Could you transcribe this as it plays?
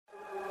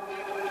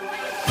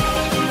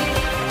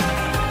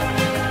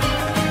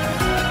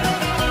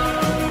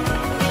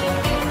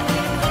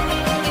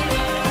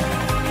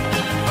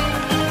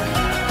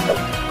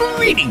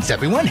Greetings,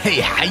 everyone. Hey,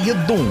 how you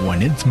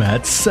doing? It's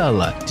Matt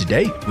Sella.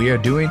 Today, we are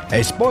doing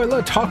a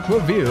spoiler talk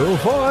review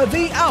for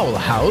The Owl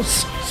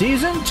House,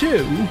 Season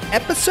 2,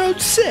 Episode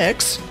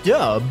 6,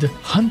 dubbed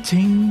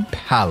Hunting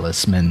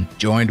Palismen.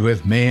 Joined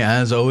with me,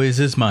 as always,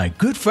 is my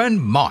good friend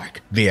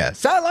Mark via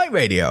Satellite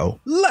Radio.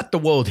 Let the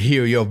world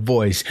hear your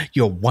voice,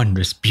 your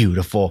wondrous,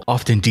 beautiful,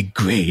 often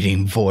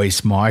degrading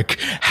voice, Mark.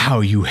 How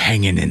are you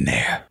hanging in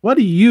there? What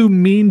do you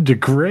mean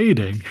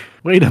degrading?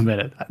 Wait a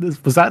minute.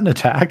 Was that an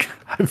attack?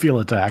 I feel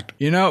attacked.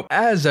 You know,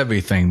 as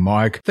everything,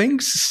 Mark,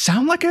 things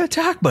sound like an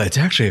attack, but it's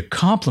actually a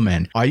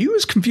compliment. Are you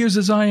as confused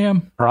as I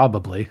am?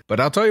 Probably. But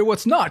I'll tell you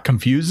what's not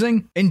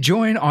confusing.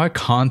 Enjoying our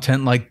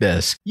content like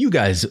this. You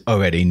guys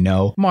already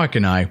know, Mark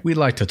and I, we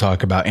like to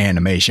talk about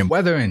animation,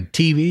 whether in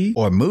TV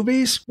or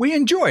movies. We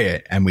enjoy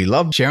it, and we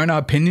love sharing our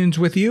opinions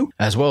with you,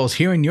 as well as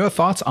hearing your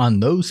thoughts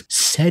on those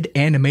said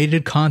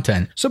animated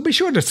content. So be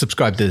sure to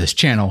subscribe to this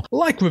channel,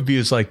 like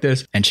reviews like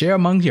this, and share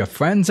among your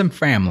friends and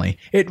family.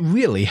 It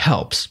really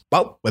helps.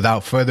 Well,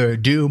 without further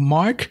ado,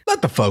 Mark,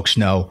 let the folks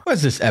know,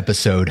 what's this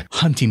episode,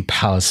 Hunting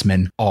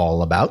Palismen,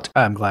 all about?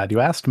 I'm glad you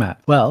asked,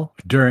 Matt. Well,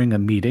 during a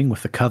meeting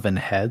with the Coven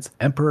heads,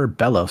 Emperor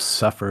Belos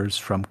suffers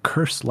from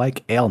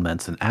curse-like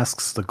ailments and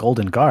asks the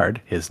Golden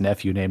Guard, his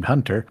nephew named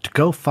Hunter, to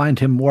go find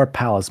him more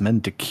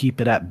Palismen to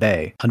keep it at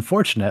bay.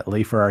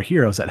 Unfortunately for our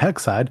heroes at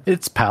Hexside,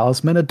 it's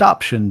Palismen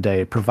Adoption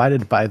Day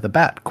provided by the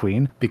Bat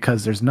Queen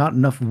because there's not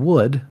enough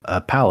wood,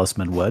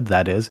 Palismen wood,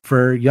 that is,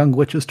 for young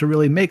witches to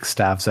really make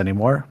staffs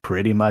anymore,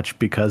 pretty much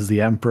because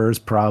the Emperor's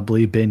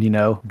probably been,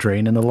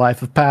 draining the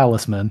life of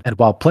Palismen. And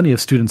while plenty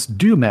of students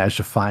do manage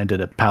to find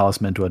a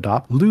Palismen to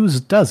adopt, Luz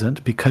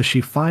doesn't because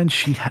she finds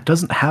she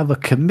doesn't have a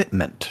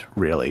commitment,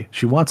 really.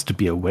 She wants to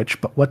be a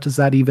witch, but what does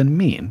that even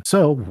mean?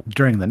 So,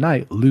 during the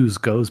night, Luz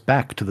goes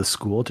back to the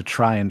school to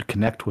try and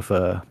connect with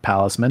a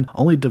Palismen,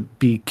 only to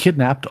be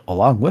kidnapped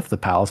along with the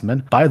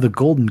Palismen by the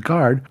Golden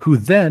Guard, who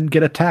then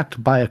get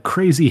attacked by a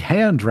crazy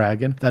hand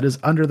dragon that is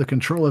under the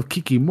control of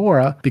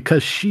Kikimora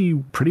because she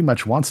pretty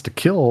much wants to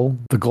kill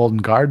the Golden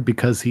Guard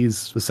because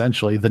he's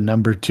essentially the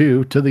number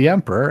 2 to the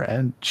Emperor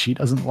and she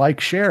doesn't like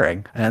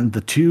sharing. And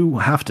the two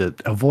have to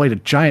avoid a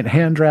giant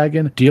hand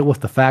dragon, deal with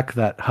the fact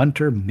that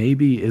Hunter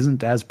maybe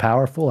isn't as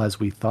powerful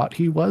as we thought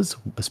he was,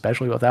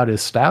 especially without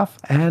his staff,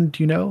 and,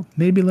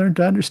 maybe learn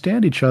to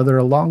understand each other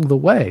along the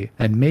way.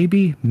 And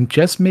maybe,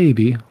 just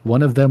maybe,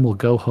 one of them will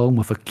go home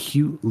with a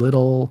cute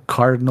little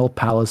cardinal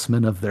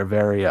palisman of their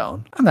very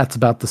own. And that's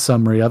about the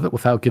summary of it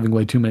without giving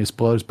away too many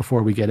spoilers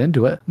before we get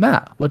into it.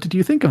 Matt, what did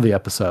you think of the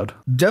episode?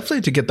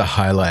 Definitely to get the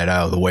highlight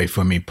out of the way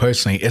for me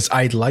personally is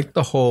I like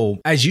the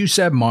whole, as you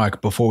said,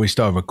 Mark, before we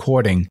start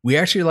recording, we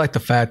actually like the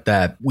fact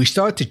that we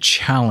start to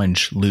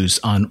challenge Luz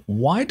on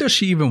why does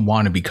she even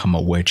want to become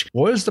a witch?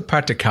 What is the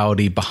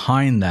practicality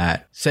behind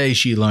that? Say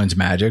she learns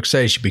magic,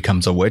 say she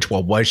becomes a witch,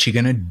 well, what is she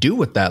going to do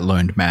with that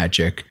learned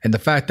magic? And the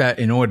fact that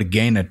in order to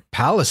gain a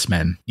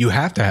palisman, you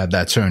have to have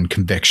that certain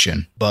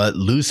conviction. But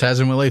Luz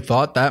hasn't really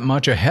thought that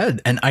much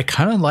ahead. And I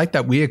kind of like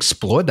that we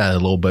explored that a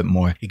little bit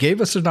more. It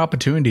gave us an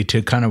opportunity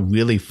to kind of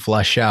really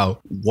flesh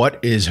out what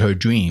is her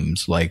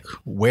dreams, like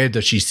where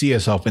does she see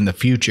herself in the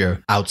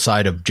future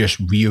outside of just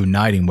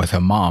reuniting with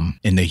her mom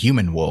in the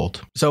human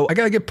world. So I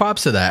gotta give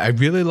props to that. I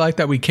really like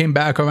that we came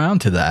back around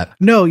to that.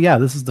 No, yeah,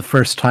 this is the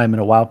first time in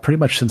a while, pretty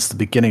much since the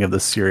beginning of the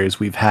series,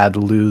 we've had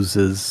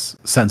Luz's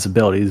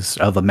sensibilities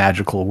of the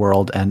magical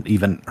world and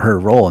even her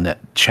role in it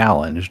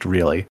challenged,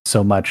 really.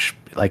 So much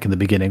like in the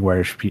beginning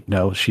where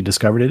she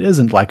discovered it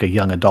isn't like a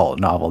young adult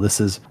novel.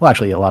 This is, well,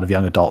 actually a lot of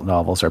young adult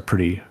novels are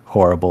pretty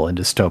horrible and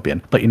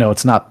dystopian, but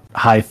it's not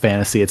high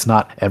fantasy. It's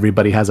not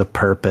everybody has a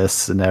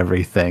purpose and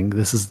everything.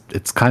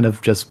 It's kind of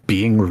just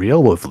being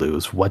real with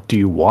Luz. What do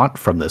you want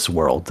from this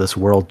world? This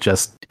world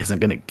just isn't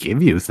going to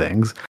give you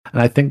things.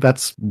 And I think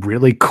that's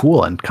really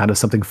cool and kind of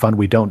something fun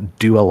we don't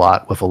do a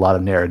lot with a lot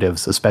of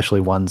narratives,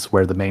 especially ones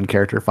where the main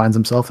character finds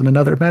himself in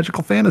another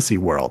magical fantasy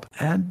world.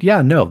 And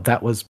yeah, no,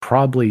 that was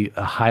probably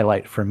a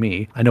highlight for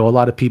me. I know a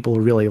lot of people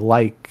really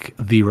like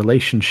the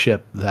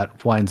relationship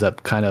that winds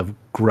up kind of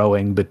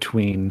growing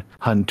between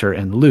Hunter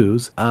and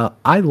Luz.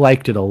 I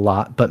liked it a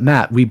lot, but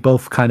Matt, we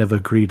both kind of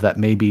agreed that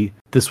maybe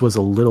this was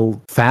a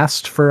little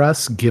fast for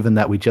us, given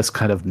that we just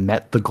kind of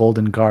met the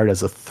Golden Guard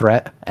as a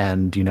threat,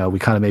 and, we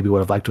kind of maybe would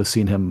have liked to have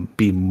seen him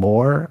be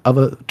more of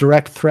a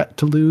direct threat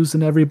to Luz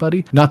and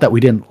everybody. Not that we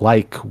didn't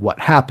like what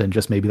happened,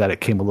 just maybe that it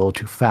came a little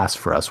too fast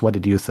for us. What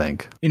did you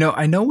think?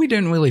 I know we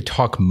didn't really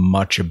talk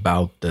much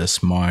about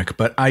this, Mark,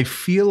 but I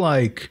feel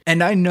like,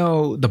 and I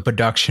know the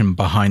production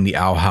behind the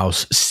Owl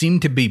House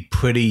seemed to be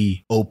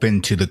pretty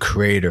open to the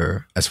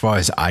creator, as far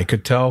as I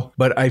could tell,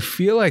 but I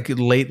feel like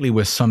lately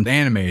with some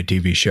animated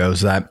TV shows,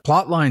 was that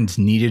plot lines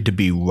needed to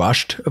be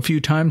rushed a few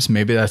times.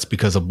 Maybe that's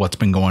because of what's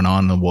been going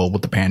on in the world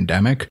with the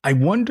pandemic. I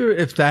wonder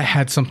if that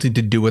had something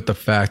to do with the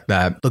fact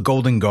that the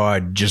Golden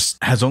Guard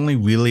just has only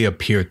really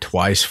appeared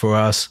twice for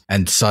us,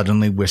 and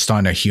suddenly we're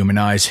starting to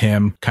humanize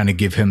him, kind of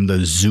give him the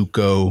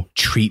Zuko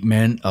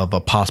treatment of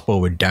a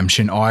possible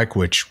redemption arc,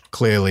 which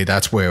clearly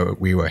that's where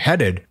we were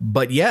headed.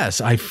 But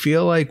yes, I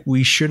feel like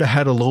we should have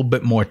had a little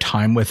bit more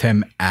time with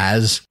him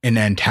as an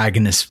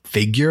antagonist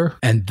figure,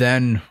 and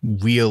then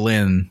reel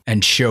in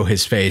and show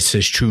his face,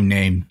 his true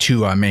name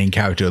to our main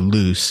character,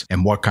 Luce,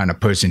 and what kind of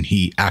person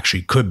he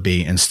actually could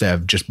be instead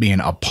of just being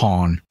a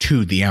pawn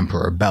to the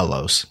Emperor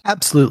Bellows.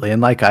 Absolutely.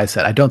 And like I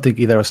said, I don't think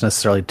either of us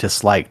necessarily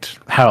disliked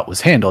how it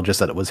was handled, just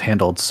that it was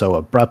handled so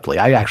abruptly.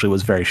 I actually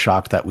was very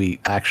shocked that we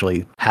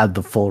actually had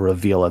the full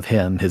reveal of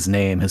him, his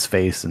name, his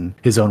face, and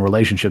his own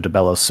relationship to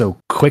Bellows so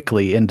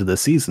quickly into the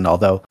season.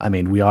 Although, I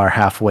mean, we are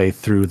halfway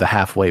through the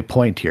halfway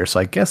point here, so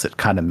I guess it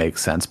kind of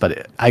makes sense.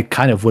 But I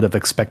kind of would have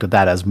expected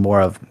that as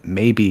more of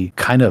maybe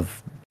kind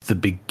of the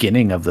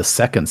beginning of the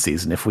second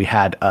season, if we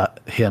had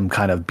him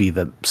kind of be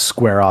the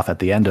square off at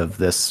the end of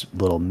this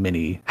little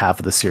mini half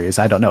of the series.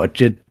 I don't know. It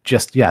did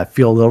just,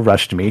 feel a little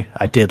rushed to me.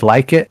 I did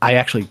like it. I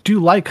actually do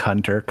like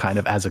Hunter kind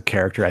of as a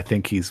character. I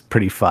think he's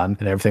pretty fun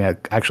and everything. I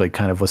actually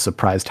kind of was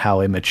surprised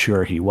how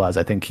immature he was.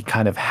 I think he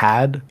kind of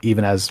had,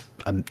 even as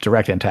a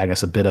direct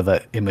antagonist, a bit of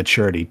an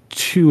immaturity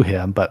to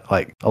him, but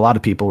like a lot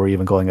of people were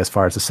even going as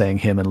far as to saying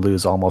him and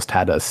Luz almost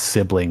had a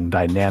sibling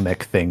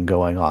dynamic thing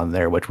going on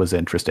there, which was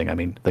interesting. I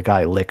mean, the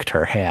guy licked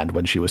her hand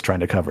when she was trying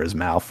to cover his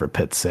mouth, for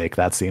pit's sake.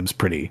 That seems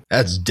pretty...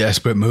 That's a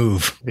desperate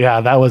move.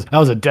 Yeah, that was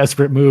a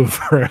desperate move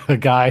for a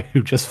guy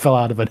who just fell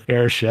out of an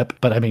airship.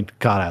 But I mean,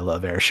 God, I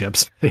love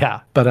airships. Yeah.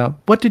 But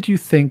what did you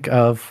think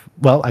of...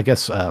 Well, I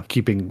guess we'll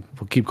keep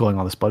going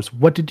on the spoilers.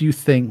 What did you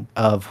think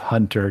of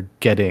Hunter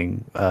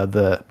getting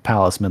the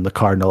Palismen, the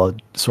Cardinal,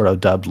 sort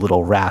of dubbed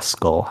Little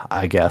Rascal,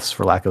 I guess,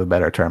 for lack of a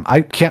better term?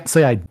 I can't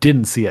say I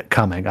didn't see it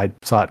coming. I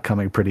saw it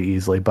coming pretty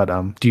easily. But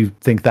do you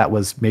think that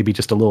was maybe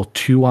just a little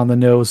too on the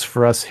nose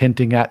for us,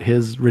 hinting at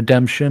his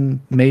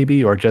redemption,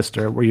 maybe? Or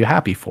were you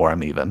happy for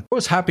him even? I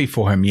was happy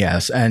for him,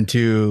 yes. And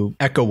to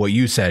echo what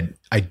you said,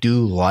 I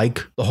do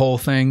like the whole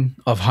thing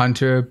of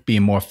Hunter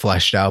being more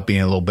fleshed out,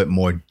 being a little bit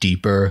more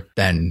deeper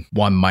than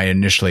one might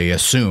initially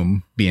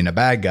assume, being a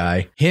bad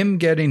guy. Him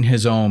getting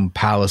his own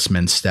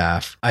Palismen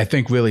staff, I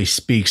think really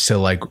speaks to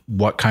like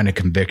what kind of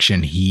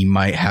conviction he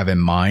might have in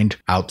mind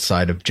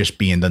outside of just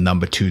being the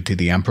number 2 to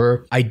the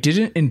Emperor. I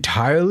didn't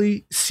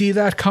entirely see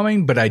that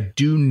coming, but I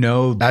do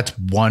know that's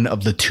one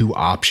of the 2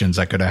 options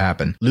that could have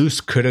happened.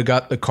 Luce could have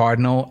got the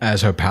Cardinal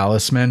as her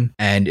Palismen,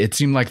 and it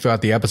seemed like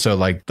throughout the episode,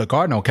 like the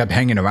Cardinal kept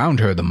hanging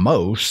around her the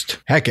most.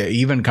 Heck, it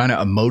even kind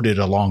of emoted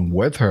along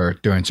with her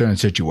during certain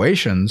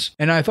situations.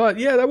 And I thought,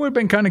 yeah, that would have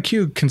been kind of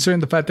cute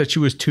considering the fact that she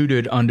was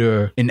tutored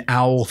under an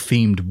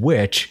owl-themed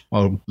witch.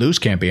 Well, Luce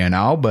can't be an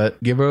owl,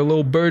 but give her a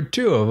little bird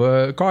too of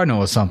a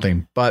cardinal or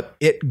something. But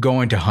it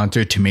going to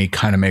Hunter to me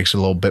kind of makes a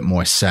little bit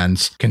more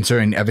sense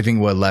considering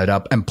everything would led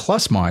up. And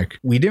plus, Mark,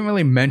 we didn't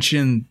really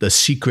mention the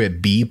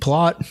secret B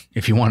plot,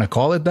 if you want to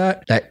call it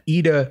that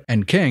Eda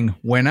and King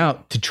went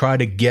out to try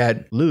to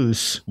get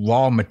Luce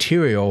raw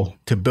material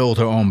to build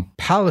her own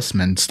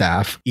Palismen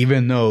staff,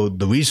 even though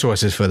the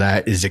resources for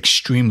that is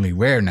extremely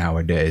rare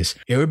nowadays.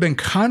 It would have been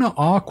kind of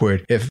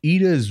awkward if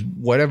Eda's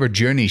whatever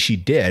journey she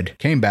did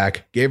came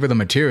back, gave her the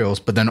materials,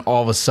 but then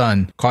all of a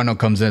sudden Cardinal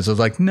comes in and says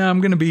like, no,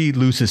 I'm going to be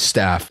Luce's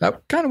staff.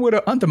 That kind of would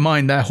have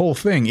undermined that whole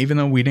thing, even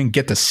though we didn't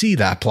get to see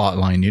that plot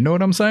line. You know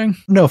what I'm saying?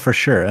 No, for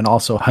sure. And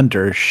also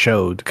Hunter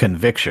showed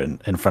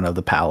conviction in front of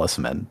the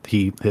Palismen.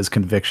 His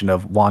conviction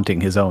of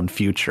wanting his own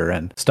future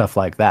and stuff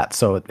like that.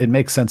 So it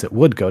makes sense it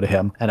would go to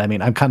him. And I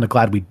mean, I'm kind of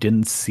glad we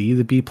didn't see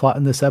the B plot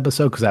in this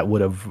episode, because that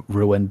would have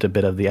ruined a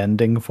bit of the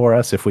ending for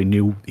us if we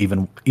knew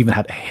even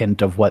had a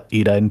hint of what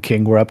Eda and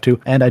King were up to.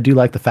 And I do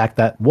like the fact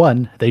that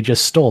 1, they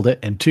just stole it,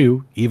 and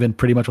 2, even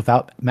pretty much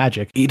without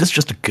magic, Eda's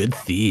just a good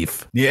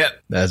thief. Yeah,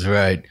 that's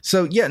right.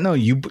 So yeah, no,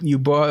 you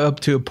brought up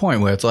to a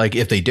point where it's like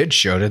if they did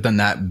show it, then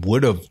that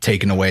would have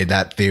taken away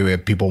that theory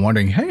of people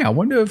wondering, hey, I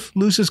wonder if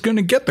Luce is going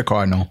to get the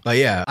Cardinal. But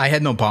yeah, I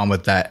had no problem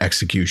with that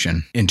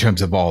execution in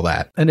terms of all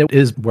that. And it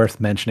is worth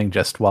mentioning,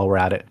 just while we're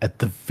at it, at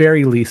the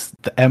very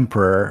least, the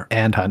Emperor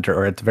and Hunter,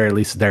 or at the very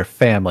least their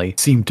family,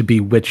 seem to be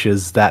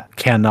witches that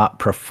cannot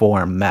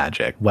perform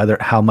magic.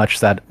 How much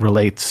that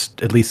relates,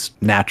 at least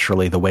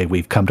naturally, the way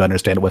we've come to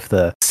understand it with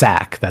the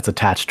sack that's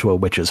attached to a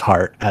witch's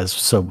heart,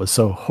 as was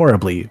so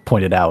horribly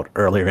pointed out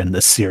earlier in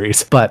this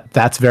series. But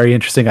that's very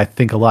interesting. I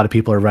think a lot of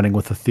people are running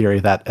with the theory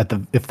that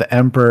if the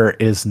Emperor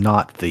is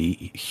not the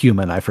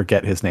human, I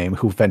forget his name,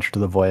 who ventured to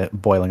the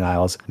Boiling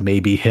Isles,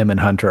 maybe him and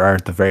Hunter are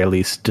at the very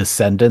least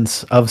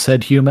descendants of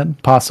said human,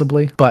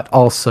 possibly. But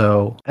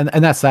also, and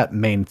that's that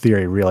main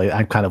theory, really.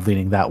 I'm kind of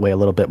leaning that way a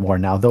little bit more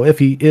now, though if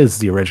he is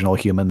the original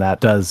human,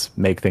 that does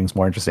make things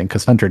more interesting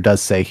because Hunter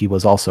does say he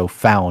was also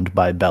found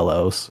by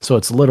Bellows. So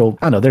it's a little,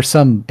 I don't know, there's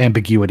some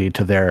ambiguity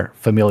to their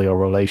familial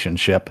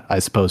relationship, I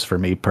suppose, for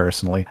me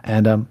personally.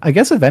 And I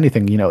guess if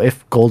anything,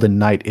 if Golden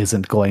Knight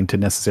isn't going to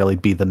necessarily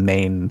be the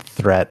main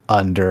threat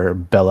under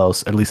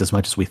Bellows, at least as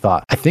much as we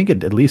thought, I think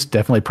it at least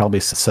definitely probably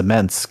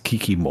cements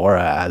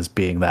Kikimora as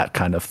being that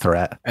kind of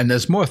threat. And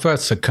there's more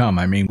threats to come.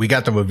 I mean, we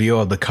got the reveal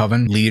of the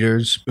Coven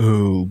leaders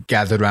who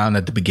gathered around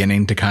at the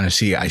beginning to kind of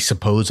see, I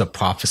suppose, a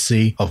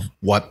prophecy of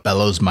what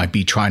Bellows might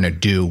be trying to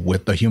do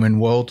with the human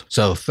world.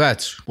 So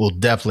threats will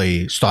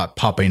definitely start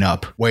popping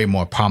up way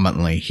more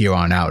prominently here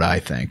on out, I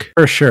think.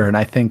 For sure. And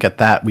I think at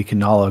that, we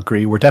can all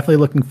agree. We're definitely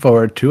looking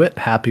forward to it.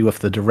 Happy with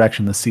the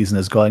direction the season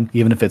is going,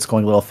 even if it's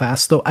going a little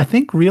fast. Though I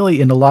think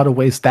really in a lot of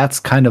ways, that's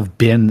kind of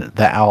been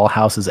the Owl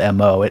House's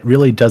MO. It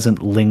really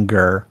doesn't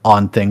linger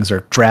on things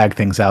or drag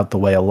things out the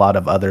way a lot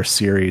of other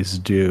series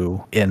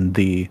do in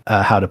the,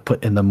 how to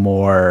put in the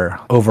more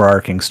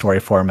overarching story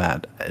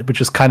format,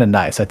 which is kind of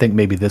nice. I think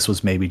maybe this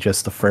was maybe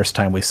just the first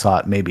time we saw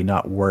it maybe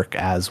not work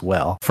as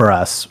well for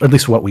us, or at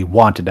least what we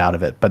wanted out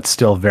of it, but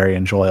still very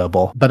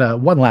enjoyable. But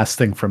one last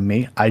thing from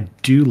me, I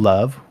do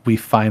love we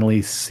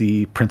finally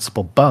see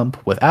Principal Bump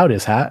without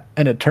his hat,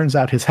 and it turns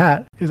out his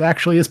hat is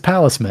actually his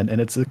Palismen, and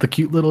it's the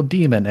cute little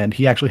demon, and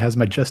he actually has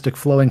majestic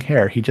flowing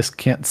hair. He just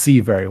can't see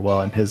very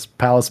well, and his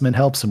Palismen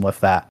helps him with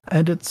that.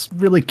 And it's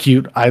really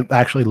cute. I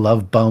actually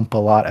love Bump a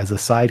lot as a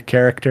side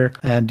character,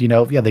 and,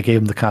 they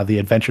gave him the kind of the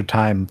Adventure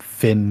Time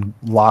Finn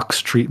Locks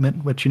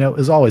treatment, which,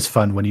 is always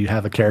fun when you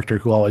have a character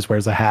who always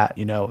wears a hat,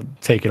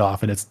 take it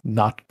off and it's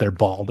not they're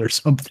bald or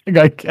something,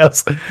 I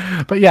guess.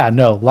 But yeah,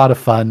 no, a lot of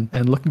fun,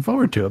 and looking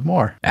forward to it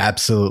more.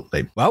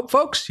 Absolutely. Well,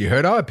 folks, you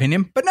heard our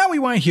opinion, but now we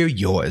want to hear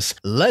yours.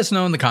 Let us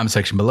know in the comment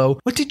section below,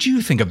 what did you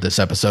think of this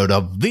episode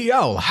of The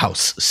Owl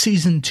House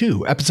Season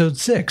 2, Episode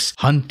 6,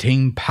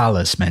 Hunting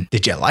Palismen?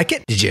 Did you like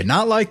it? Did you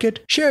not like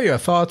it? Share your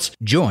thoughts.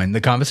 Join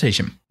the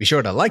conversation. Be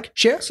sure to like,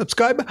 share,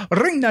 subscribe,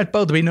 ring that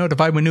bell to be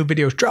notified when new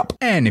videos drop.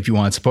 And if you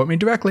want to support me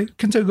directly,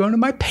 consider going to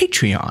my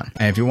Patreon.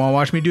 And if you want to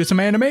watch me do some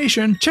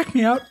animation, check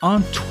me out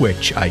on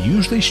Twitch. I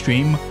usually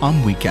stream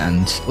on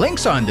weekends.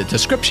 Links are in the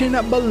description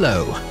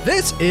below.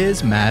 This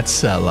is Matt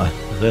Sella.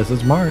 This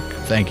is Mark.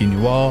 Thanking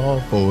you all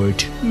for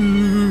tuning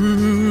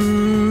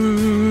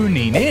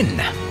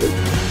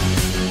in.